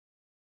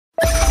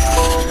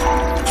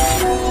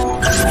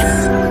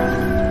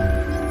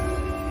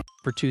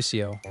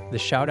Virtuesio, the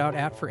shout-out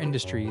app for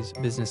industries,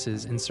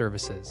 businesses, and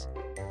services.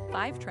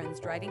 5 trends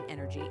driving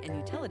energy and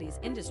utilities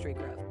industry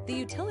growth. The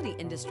utility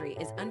industry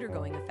is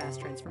undergoing a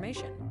fast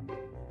transformation.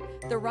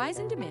 The rise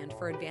in demand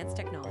for advanced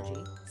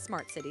technology,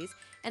 smart cities,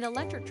 and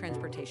electric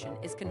transportation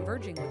is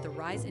converging with the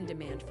rise in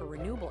demand for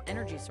renewable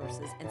energy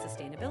sources and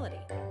sustainability.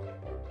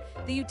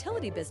 The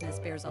utility business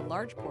bears a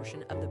large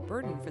portion of the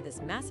burden for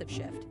this massive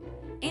shift,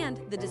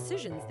 and the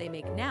decisions they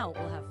make now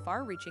will have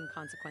far-reaching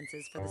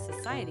consequences for the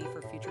society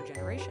for future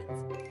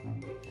generations.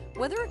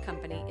 Whether a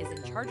company is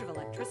in charge of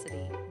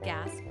electricity,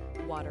 gas,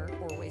 water,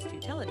 or waste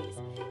utilities,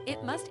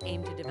 it must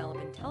aim to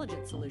develop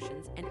intelligent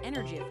solutions and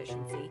energy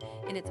efficiency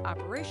in its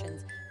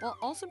operations while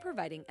also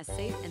providing a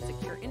safe and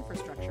secure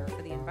infrastructure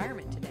for the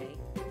environment today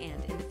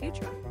and in the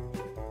future.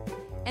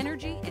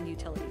 Energy and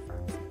utility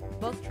firms,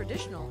 both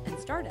traditional and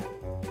startup,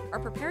 are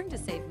preparing to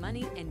save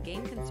money and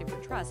gain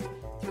consumer trust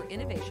through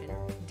innovation,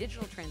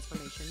 digital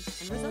transformation,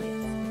 and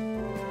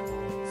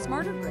resilience.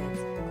 Smarter grids,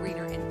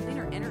 greener and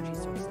cleaner energy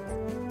sources,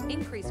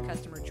 increased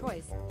customer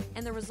choice,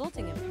 and the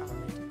resulting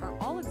empowerment are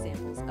all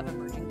examples of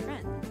emerging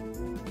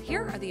trends.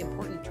 Here are the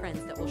important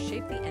trends that will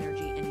shape the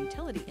energy and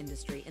utility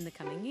industry in the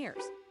coming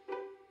years.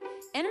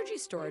 Energy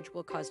storage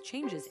will cause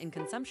changes in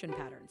consumption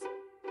patterns.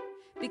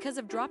 Because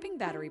of dropping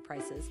battery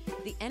prices,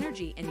 the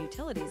energy and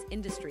utilities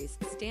industry's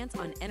stance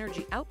on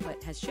energy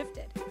output has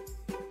shifted.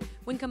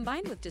 When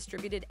combined with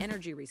distributed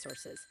energy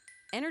resources,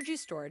 energy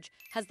storage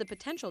has the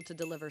potential to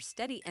deliver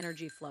steady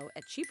energy flow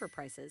at cheaper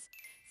prices,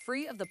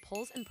 free of the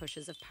pulls and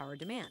pushes of power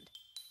demand.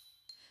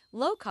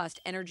 Low-cost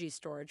energy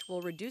storage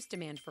will reduce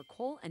demand for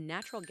coal and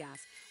natural gas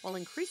while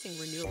increasing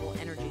renewable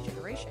energy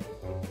generation.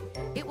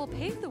 It will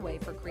pave the way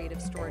for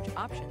creative storage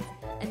options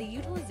and the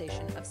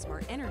utilization of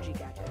smart energy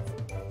gadgets.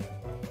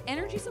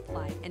 Energy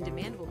supply and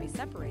demand will be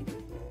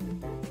separated.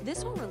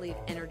 This will relieve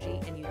energy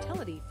and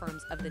utility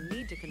firms of the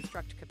need to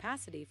construct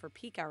capacity for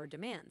peak hour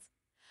demands,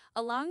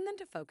 allowing them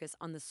to focus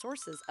on the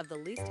sources of the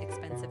least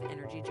expensive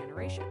energy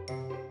generation.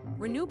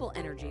 Renewable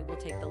energy will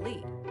take the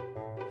lead.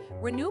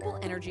 Renewable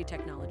energy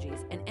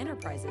technologies and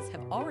enterprises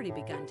have already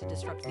begun to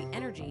disrupt the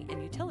energy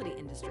and utility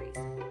industries.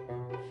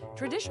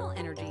 Traditional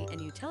energy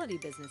and utility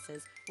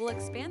businesses will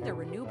expand their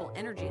renewable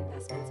energy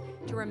investments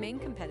to remain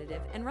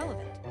competitive and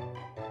relevant.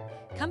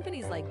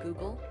 Companies like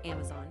Google,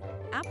 Amazon,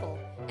 Apple,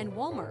 and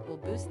Walmart will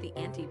boost the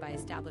ante by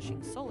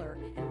establishing solar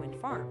and wind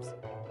farms.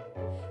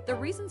 The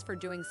reasons for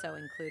doing so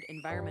include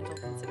environmental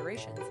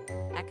considerations,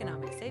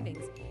 economic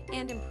savings,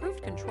 and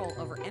improved control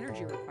over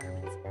energy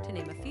requirements, to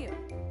name a few.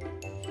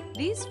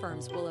 These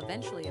firms will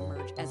eventually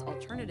emerge as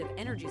alternative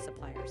energy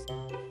suppliers,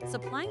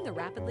 supplying the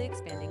rapidly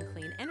expanding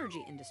clean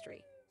energy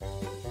industry.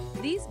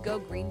 These Go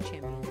Green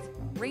champions,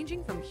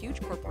 ranging from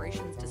huge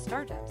corporations to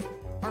startups,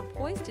 are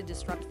poised to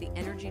disrupt the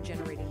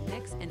energy-generating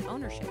mix and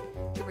ownership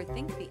to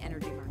rethink the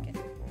energy market.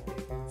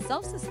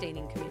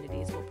 Self-sustaining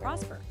communities will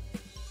prosper.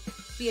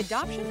 The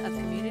adoption of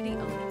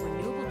community-owned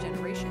renewable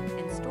generation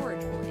and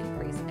storage will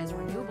increase as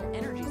renewable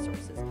energy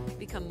sources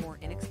become more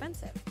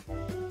inexpensive.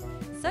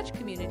 Such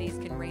communities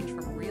can range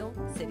from real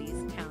cities,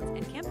 towns,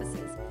 and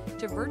campuses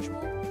to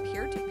virtual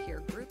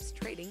peer-to-peer groups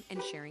trading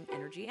and sharing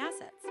energy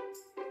assets.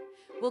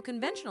 Will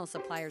conventional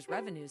suppliers'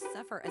 revenues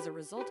suffer as a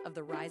result of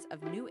the rise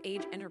of new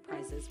age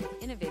enterprises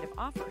with innovative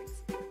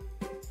offerings?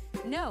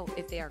 No,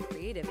 if they are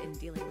creative in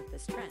dealing with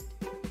this trend.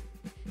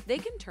 They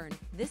can turn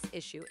this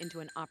issue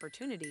into an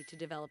opportunity to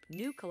develop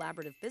new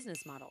collaborative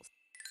business models.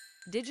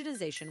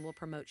 Digitization will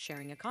promote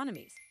sharing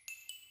economies.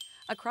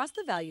 Across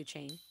the value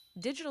chain,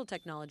 digital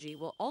technology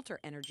will alter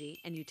energy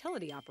and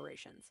utility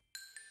operations.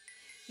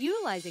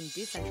 Utilizing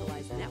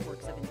decentralized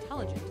networks of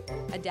intelligent,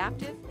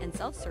 adaptive, and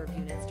self-serve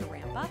units to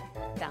ramp up,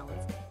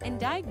 balance, and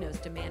diagnose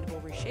demand will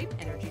reshape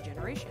energy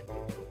generation.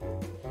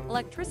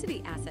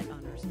 Electricity asset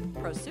owners,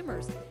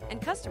 prosumers, and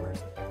customers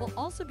will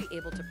also be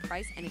able to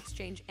price and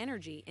exchange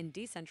energy in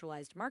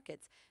decentralized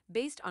markets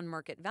based on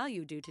market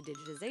value due to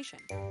digitization.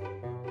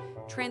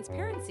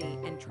 Transparency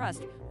and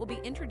trust will be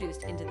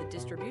introduced into the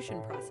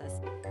distribution process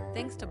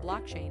thanks to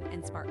blockchain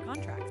and smart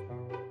contracts.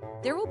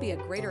 There will be a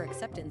greater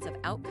acceptance of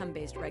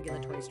outcome-based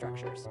regulatory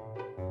structures.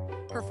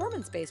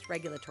 Performance-based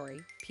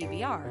regulatory,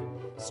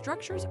 PBR,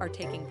 structures are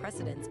taking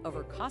precedence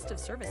over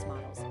cost-of-service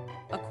models,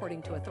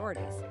 according to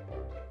authorities.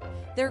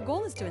 Their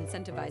goal is to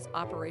incentivize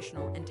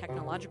operational and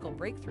technological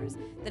breakthroughs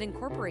that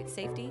incorporate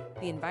safety,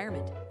 the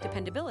environment,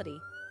 dependability,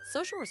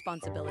 social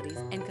responsibilities,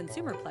 and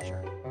consumer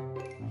pleasure.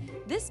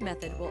 This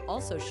method will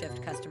also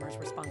shift customers'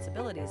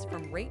 responsibilities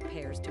from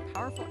ratepayers to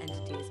powerful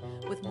entities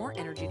with more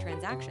energy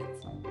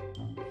transactions.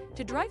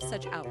 To drive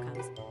such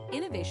outcomes,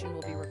 innovation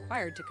will be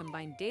required to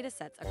combine data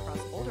sets across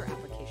older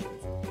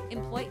applications,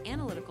 employ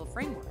analytical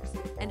frameworks,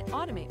 and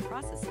automate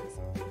processes,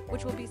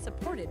 which will be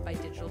supported by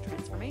digital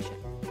transformation.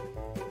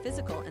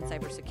 Physical and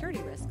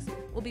cybersecurity risks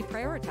will be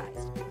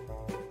prioritized.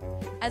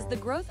 As the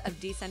growth of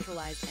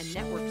decentralized and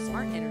networked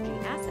smart energy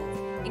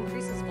assets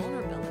increases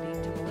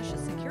vulnerability to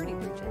malicious security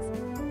breaches,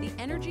 the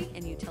energy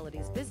and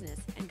utilities business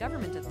and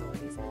government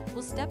authorities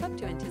will step up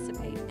to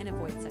anticipate and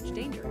avoid such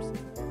dangers.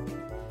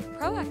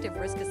 Proactive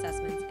risk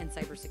assessments and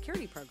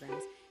cybersecurity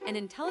programs and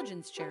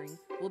intelligence sharing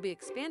will be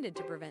expanded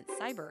to prevent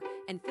cyber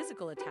and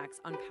physical attacks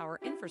on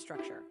power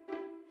infrastructure.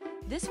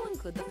 This will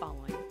include the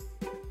following: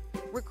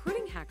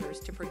 recruiting hackers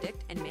to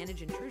predict and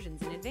manage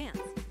intrusions in advance,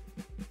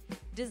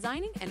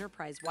 designing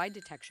enterprise-wide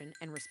detection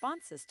and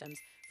response systems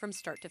from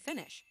start to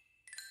finish,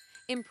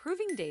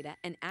 improving data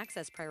and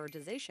access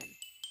prioritization,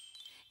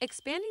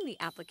 expanding the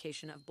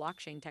application of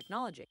blockchain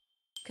technology.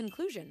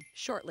 Conclusion: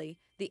 shortly,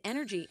 the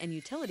energy and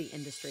utility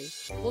industry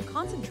will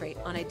concentrate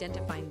on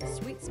identifying the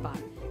sweet spot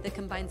that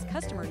combines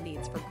customer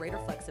needs for greater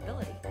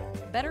flexibility,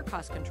 better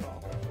cost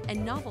control,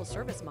 and novel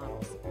service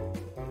models.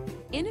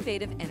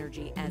 Innovative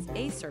energy as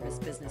a service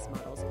business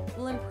models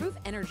will improve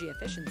energy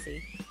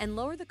efficiency and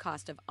lower the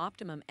cost of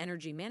optimum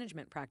energy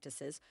management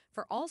practices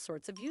for all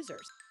sorts of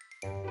users.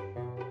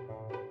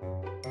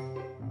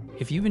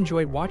 If you've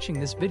enjoyed watching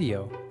this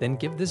video, then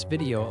give this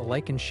video a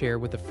like and share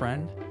with a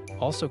friend.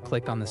 Also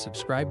click on the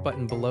subscribe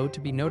button below to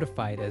be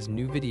notified as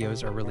new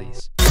videos are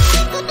released.